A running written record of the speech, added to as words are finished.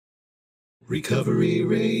Recovery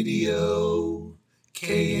Radio,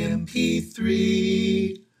 KMP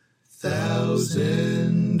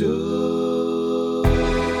 3000 Oaks.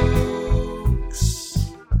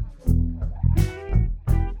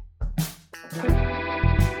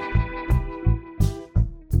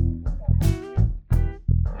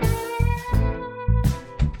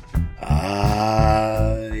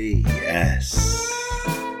 Yes.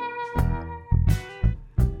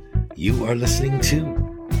 You are listening to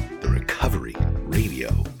the Recovery Radio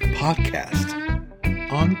podcast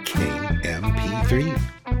on KMP3.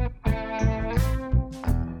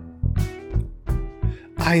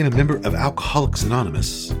 I am a member of Alcoholics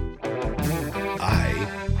Anonymous. I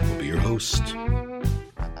will be your host.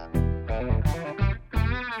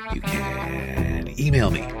 You can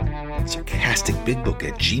email me at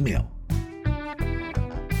sarcasticbigbook@gmail.com.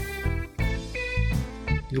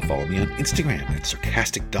 You'll follow me on Instagram at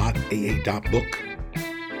sarcastic.aa.book.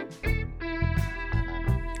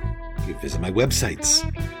 You can visit my websites,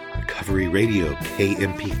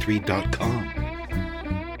 recoveryradiokmp3.com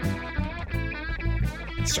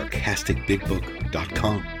and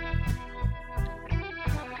sarcasticbigbook.com.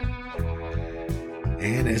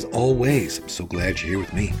 And as always, I'm so glad you're here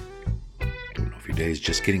with me. Don't know if your day is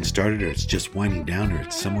just getting started or it's just winding down or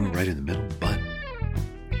it's somewhere right in the middle, but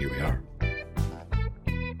here we are.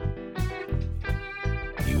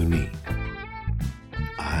 You and me.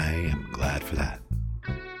 I am glad for that.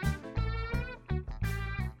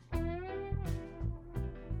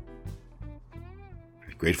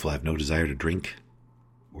 Very grateful I have no desire to drink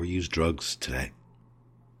or use drugs today.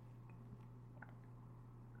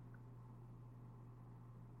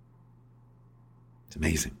 It's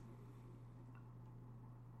amazing.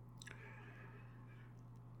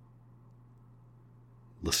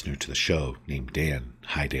 Listener to the show named Dan,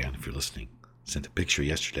 hi Dan if you're listening, sent a picture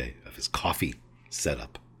yesterday of his coffee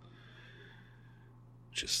setup.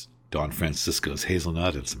 Just Don Francisco's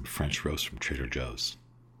hazelnut and some French roast from Trader Joe's.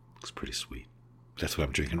 Looks pretty sweet. That's what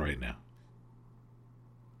I'm drinking right now.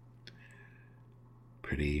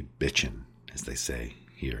 Pretty bitchin', as they say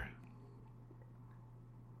here.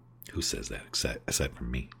 Who says that aside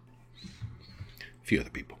from me? A few other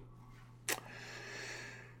people.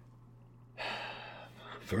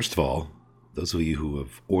 First of all, those of you who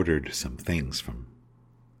have ordered some things from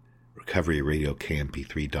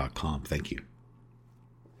recoveryradiokmp3.com, thank you.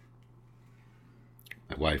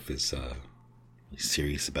 My wife is really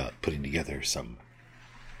serious about putting together some.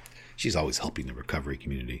 She's always helping the recovery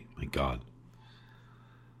community. My God.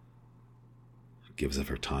 Gives of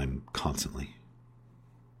her time constantly.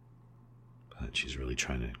 But she's really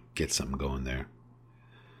trying to get something going there.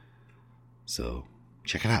 So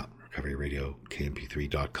check it out.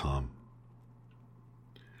 recoveryradiokmp3.com.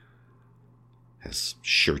 Has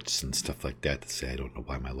shirts and stuff like that say I don't know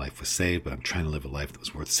why my life was saved, but I'm trying to live a life that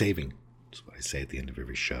was worth saving. That's what I say at the end of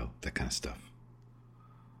every show. That kind of stuff.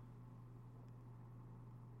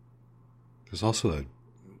 There's also a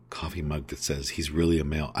coffee mug that says he's really a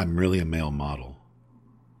male. I'm really a male model.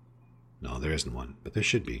 No, there isn't one, but there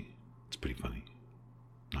should be. It's pretty funny.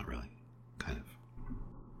 Not really. Kind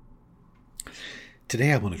of.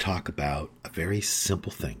 Today I want to talk about a very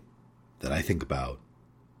simple thing that I think about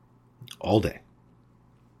all day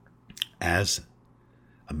as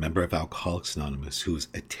a member of Alcoholics Anonymous who is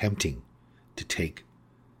attempting to take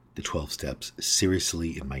the 12 steps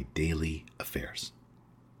seriously in my daily affairs.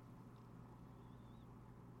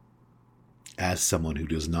 As someone who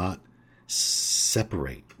does not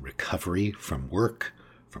separate recovery from work,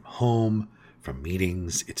 from home, from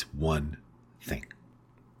meetings, it's one thing.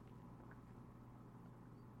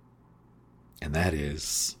 And that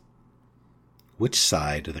is, which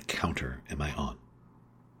side of the counter am I on?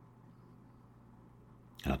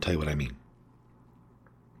 And I'll tell you what I mean.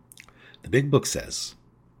 The Big Book says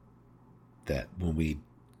that when we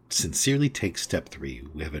sincerely take step 3,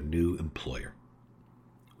 we have a new employer.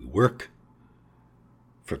 We work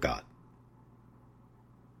for God.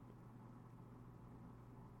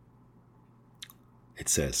 It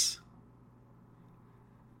says,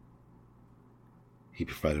 He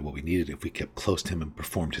provided what we needed if we kept close to Him and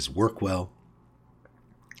performed His work well.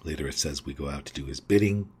 Later it says we go out to do His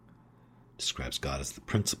bidding. Describes God as the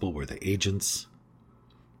principal, we're the agents.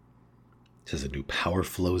 It says a new power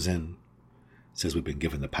flows in. It says we've been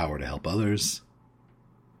given the power to help others.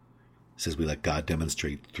 It says we let God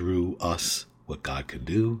demonstrate through us what God can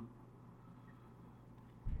do.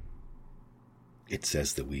 It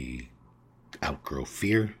says that we outgrow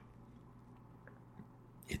fear.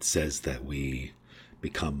 It says that we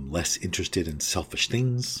become less interested in selfish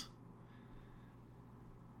things.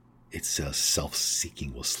 It says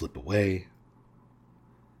self-seeking will slip away.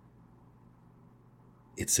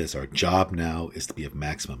 It says our job now is to be of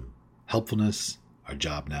maximum helpfulness. Our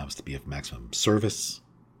job now is to be of maximum service.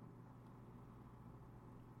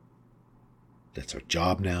 That's our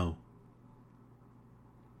job now.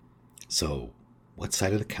 So, what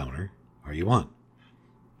side of the counter are you on?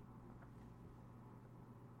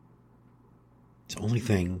 It's the only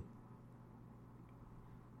thing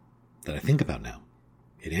that I think about now.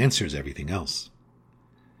 It answers everything else.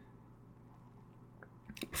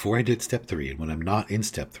 Before I did step 3, and when I'm not in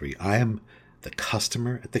step 3, I am the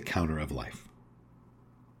customer at the counter of life.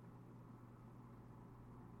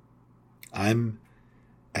 I'm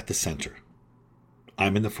at the center.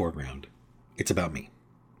 I'm in the foreground. It's about me.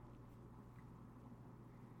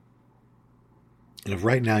 And if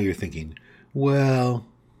right now you're thinking, well,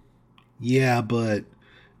 yeah, but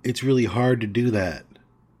it's really hard to do that.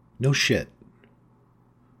 No shit.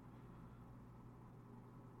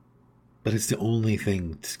 But it's the only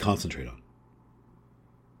thing to concentrate on.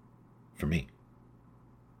 For me.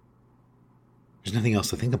 There's nothing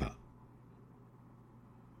else to think about.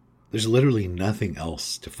 There's literally nothing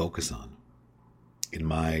else to focus on in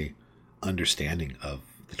my understanding of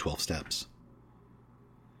the 12 steps.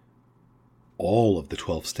 All of the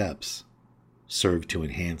 12 steps serve to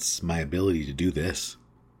enhance my ability to do this.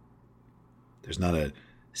 There's not a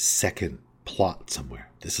second plot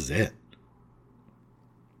somewhere. This is it.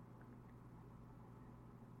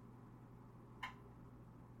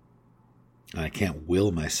 And I can't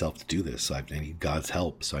will myself to do this. So I need God's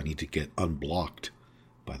help. So I need to get unblocked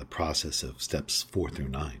by the process of steps 4 through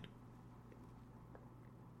 9.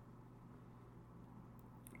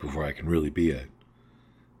 Before I can really be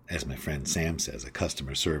as my friend Sam says, a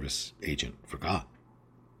customer service agent for God.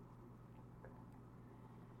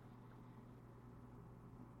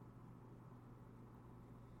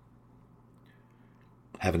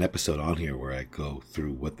 I have an episode on here where I go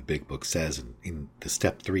through what the Big Book says, and in the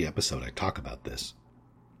Step 3 episode, I talk about this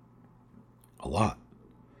a lot.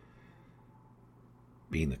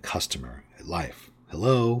 Being the customer at life.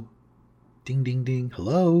 Hello? Ding, ding, ding.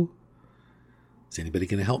 Hello? Is anybody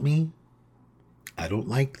going to help me? I don't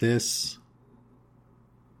like this.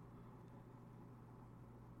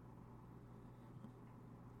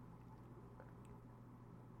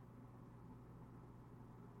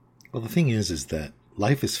 Well, the thing is that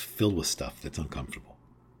life is filled with stuff that's uncomfortable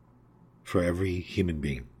for every human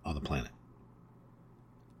being on the planet.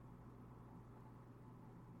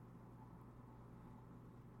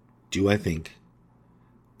 Do I think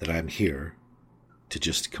that I'm here to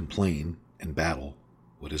just complain and battle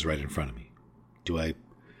what is right in front of me? Do I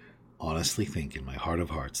honestly think in my heart of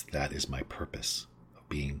hearts that is my purpose of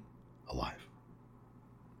being alive?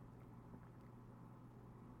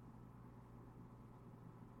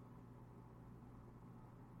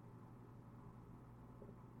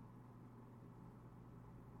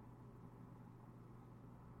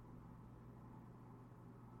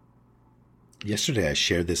 Yesterday I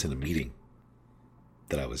shared this in a meeting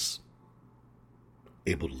that I was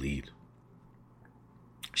able to lead.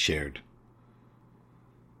 Shared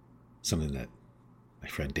something that my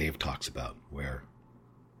friend Dave talks about, where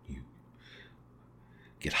you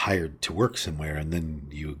get hired to work somewhere and then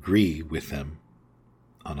you agree with them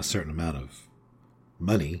on a certain amount of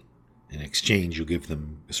money. In exchange, you give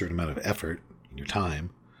them a certain amount of effort in your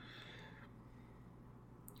time.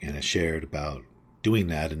 And I shared about doing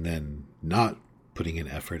that and then not putting in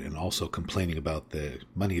effort and also complaining about the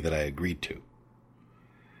money that I agreed to.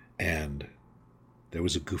 And there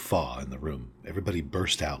was a guffaw in the room. Everybody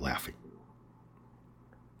burst out laughing.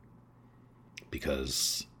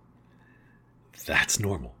 Because that's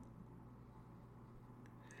normal.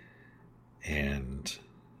 And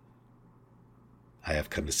I have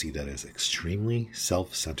come to see that as extremely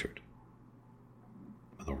self-centered.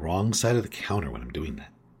 On the wrong side of the counter when I'm doing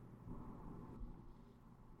that.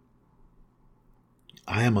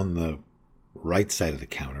 I am on the right side of the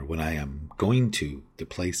counter when I am going to the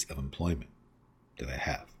place of employment that I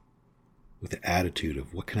have, with the attitude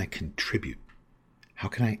of what can I contribute? How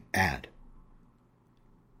can I add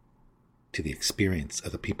to the experience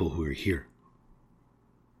of the people who are here?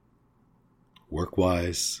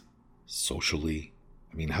 Work-wise, socially,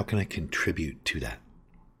 how can I contribute to that?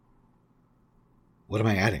 What am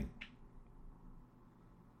I adding?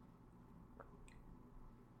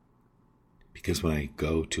 Because when I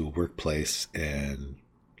go to a workplace and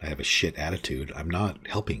I have a shit attitude, I'm not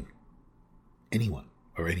helping anyone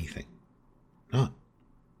or anything. Not.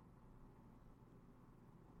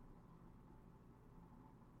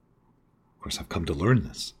 Of course, I've come to learn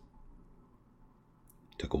this.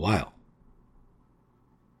 It took a while.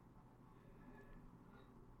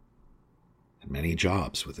 And many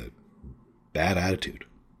jobs with a bad attitude.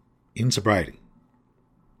 in sobriety,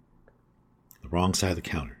 the wrong side of the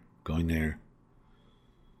counter, going there,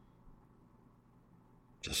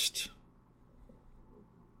 just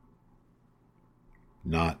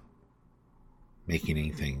not making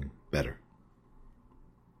anything better.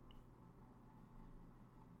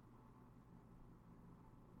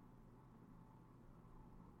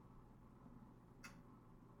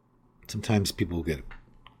 Sometimes people get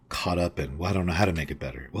caught up in, well, I don't know how to make it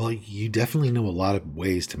better. Well, you definitely know a lot of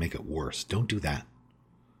ways to make it worse. Don't do that.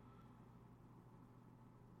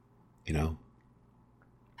 You know,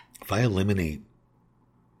 if I eliminate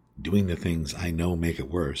doing the things I know make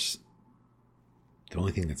it worse, the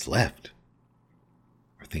only thing that's left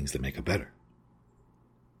are things that make it better.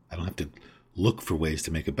 I don't have to look for ways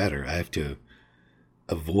to make it better. I have to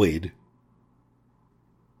avoid,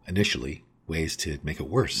 initially, ways to make it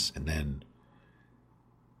worse. And then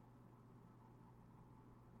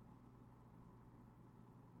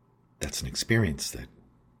that's an experience that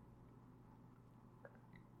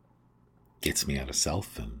gets me out of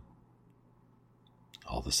self, and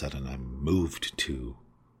all of a sudden I'm moved to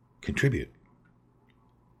contribute.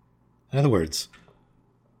 In other words,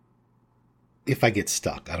 if I get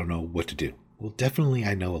stuck, I don't know what to do. Well, definitely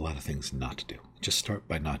I know a lot of things not to do. Just start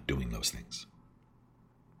by not doing those things.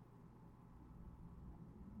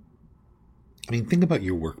 I mean, think about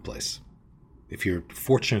your workplace. If you're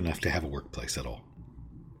fortunate enough to have a workplace at all.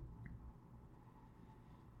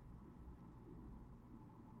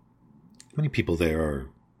 How many people there are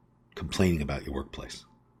complaining about your workplace?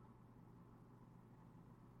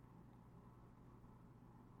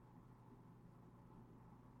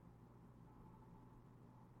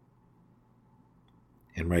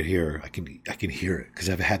 And right here, I can hear it, because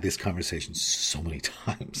I've had this conversation so many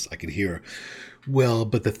times. I can hear, well,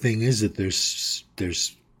 but the thing is that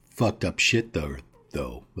there's fucked up shit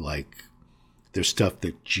though. Like, there's stuff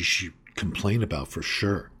that you should complain about for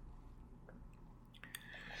sure.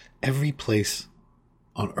 Every place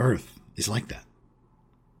on earth is like that.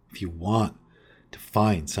 If you want to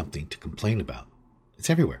find something to complain about,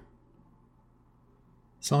 it's everywhere.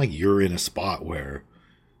 It's not like you're in a spot where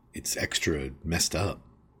it's extra messed up.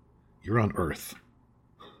 You're on Earth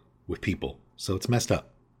with people, so it's messed up.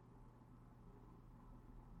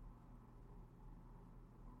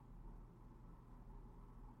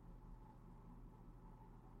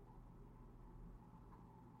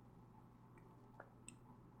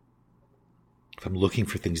 If I'm looking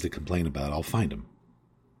for things to complain about, I'll find them.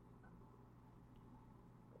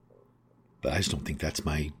 But I just don't think that's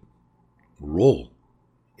my role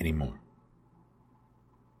anymore.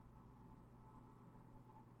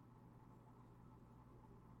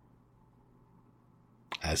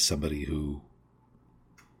 As somebody who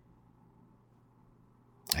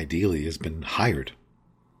ideally has been hired.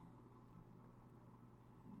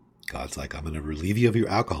 God's like, I'm going to relieve you of your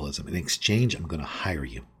alcoholism. In exchange, I'm going to hire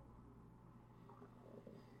you.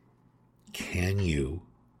 Can you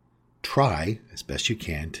try as best you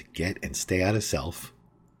can to get and stay out of self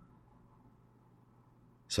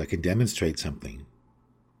so I can demonstrate something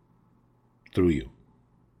through you?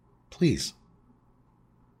 Please.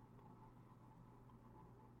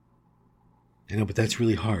 I know, but that's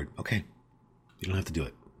really hard. Okay, you don't have to do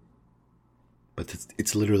it. But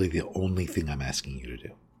it's literally the only thing I'm asking you to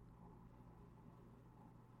do.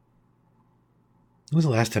 When was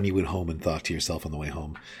the last time you went home and thought to yourself on the way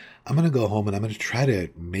home, I'm going to go home and I'm going to try to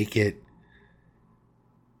make it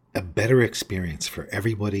a better experience for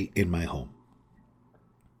everybody in my home?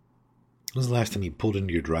 When was the last time you pulled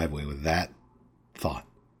into your driveway with that thought?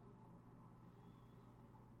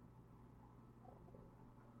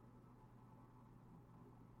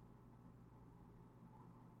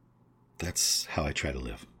 That's how I try to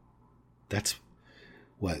live. That's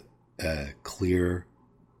what a clear,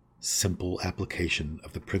 simple application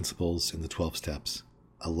of the principles in the 12 steps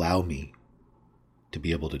allow me to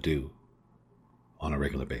be able to do on a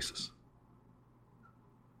regular basis.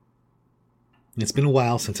 And it's been a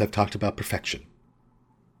while since I've talked about perfection.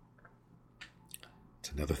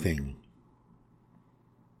 It's another thing.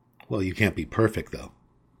 Well, you can't be perfect, though.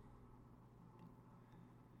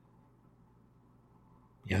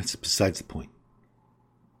 Yeah, it's besides the point.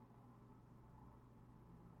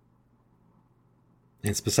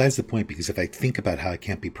 And it's besides the point because if I think about how I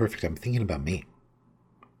can't be perfect, I'm thinking about me.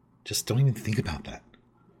 Just don't even think about that.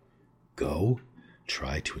 Go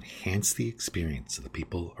try to enhance the experience of the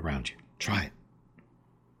people around you. Try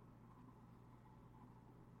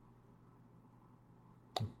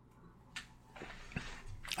it.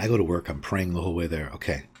 I go to work, I'm praying the whole way there.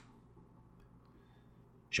 Okay.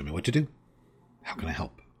 Show me what to do. How can I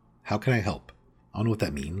help? How can I help? I don't know what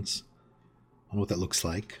that means. I don't know what that looks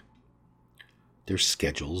like. There's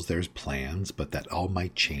schedules, there's plans, but that all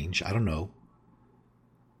might change. I don't know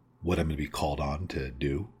what I'm going to be called on to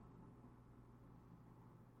do.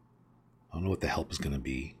 I don't know what the help is going to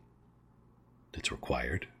be that's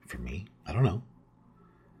required for me. I don't know.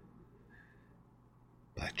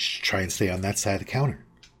 But I just try and stay on that side of the counter.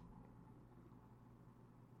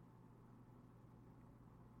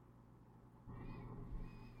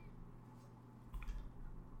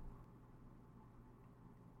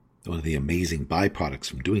 One of the amazing byproducts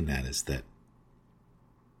from doing that is that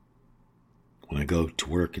when I go to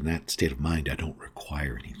work in that state of mind, I don't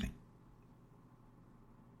require anything.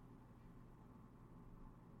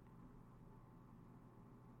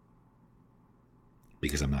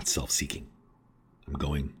 Because I'm not self-seeking. I'm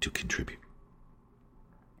going to contribute.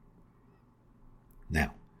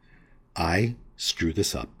 Now, I screw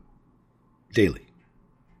this up daily,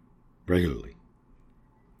 regularly,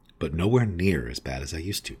 but nowhere near as bad as I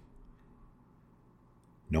used to.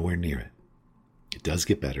 Nowhere near it. It does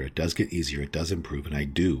get better. It does get easier. It does improve. And I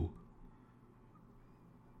do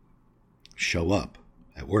show up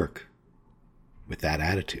at work with that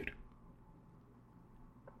attitude.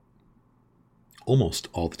 Almost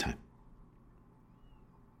all the time.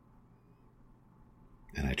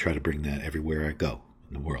 And I try to bring that everywhere I go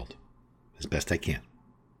in the world as best I can.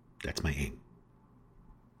 That's my aim.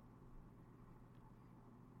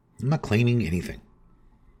 I'm not claiming anything.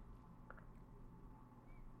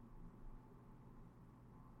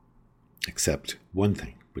 Except one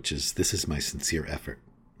thing, which is this is my sincere effort.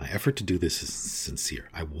 My effort to do this is sincere.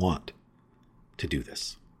 I want to do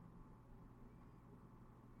this.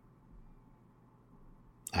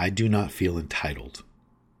 I do not feel entitled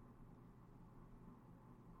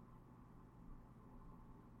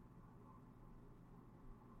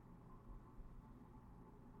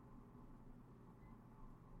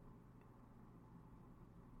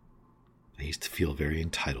I used to feel very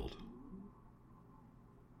entitled.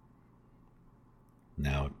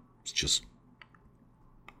 Now it's just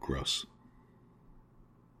gross.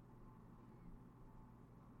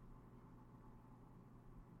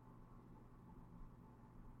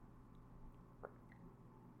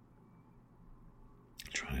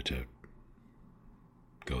 Trying to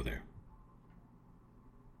go there.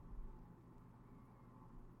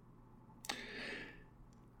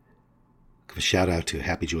 Give a shout out to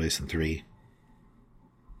Happy Joyous and 3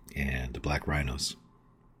 and the Black Rhinos.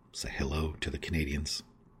 Say hello to the Canadians.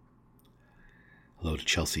 Hello to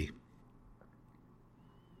Chelsea.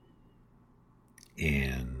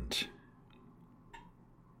 And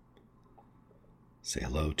say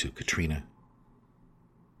hello to Katrina.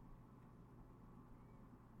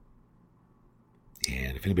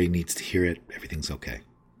 And if anybody needs to hear it, everything's okay.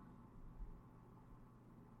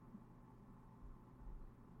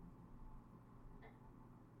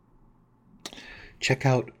 Check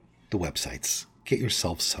out the websites. Get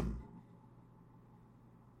yourself some,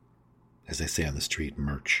 as they say on the street,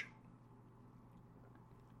 merch.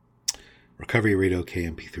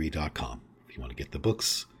 RecoveryRadioKMP3.com. If you want to get the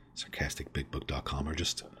books, sarcasticbigbook.com, or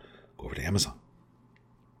just go over to Amazon.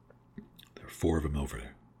 There are 4 of them over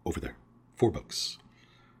there. 4 books.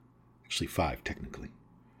 Actually 5, technically.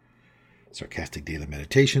 Sarcastic Daily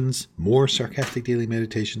Meditations, more Sarcastic Daily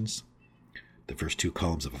Meditations, the first 2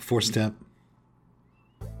 columns of a 4-step,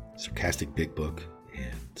 Sarcastic Big Book,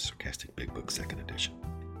 and Sarcastic Big Book 2nd edition.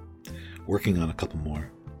 Working on a couple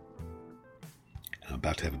more. I'm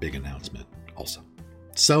about to have a big announcement also.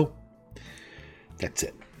 So, that's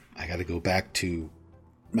it. I got to go back to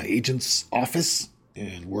my agent's office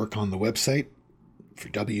and work on the website for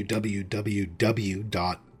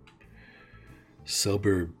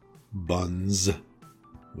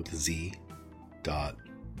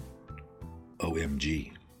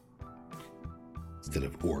instead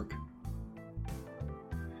of org.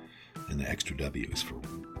 And the extra W is for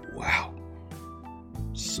wow.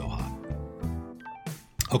 So hot.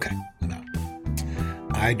 Okay, enough.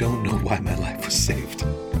 I don't know why my life was saved.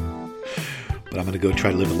 But I'm going to go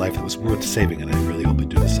try to live a life that was worth saving, and I really hope I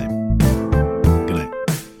do the same.